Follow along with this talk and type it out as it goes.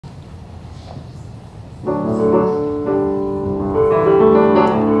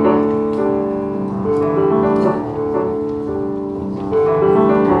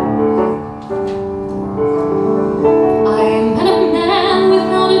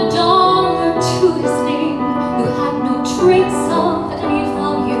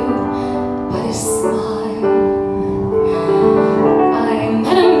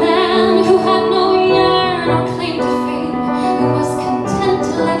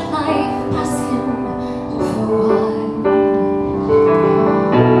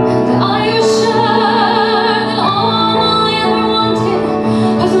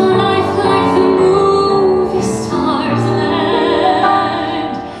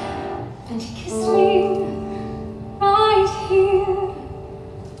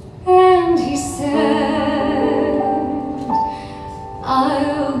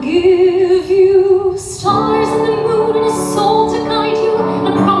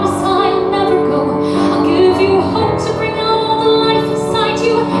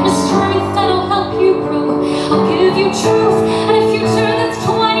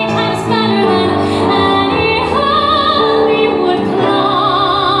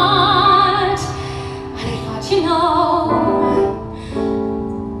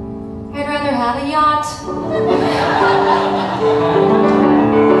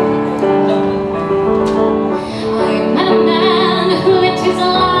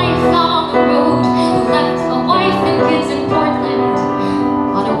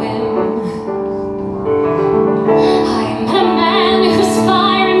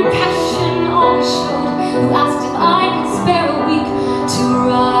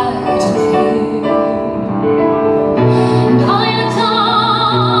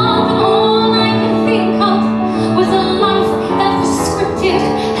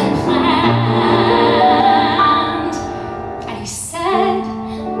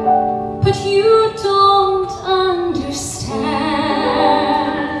but you don't understand.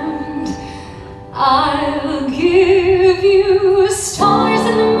 I'll give you stars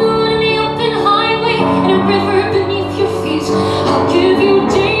and the moon and the open highway and a river beneath your feet. I'll give you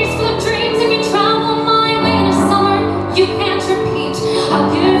days full of dreams if you travel my way in a summer you can't repeat. I'll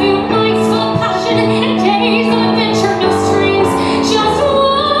give you nights full of passion and days of adventure, no strings, just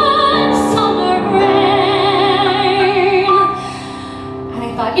one summer rain. And I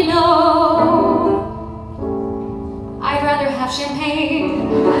thought, you know, I'd rather have champagne.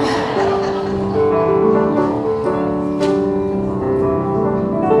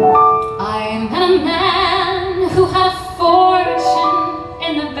 I met a man who had a fortune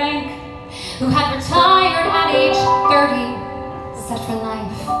in the bank, who had retired at age 30, set for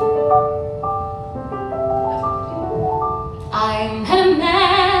life. I met a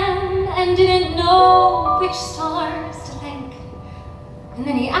man and didn't know which stars to thank. And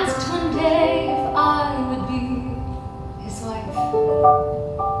then he asked one day,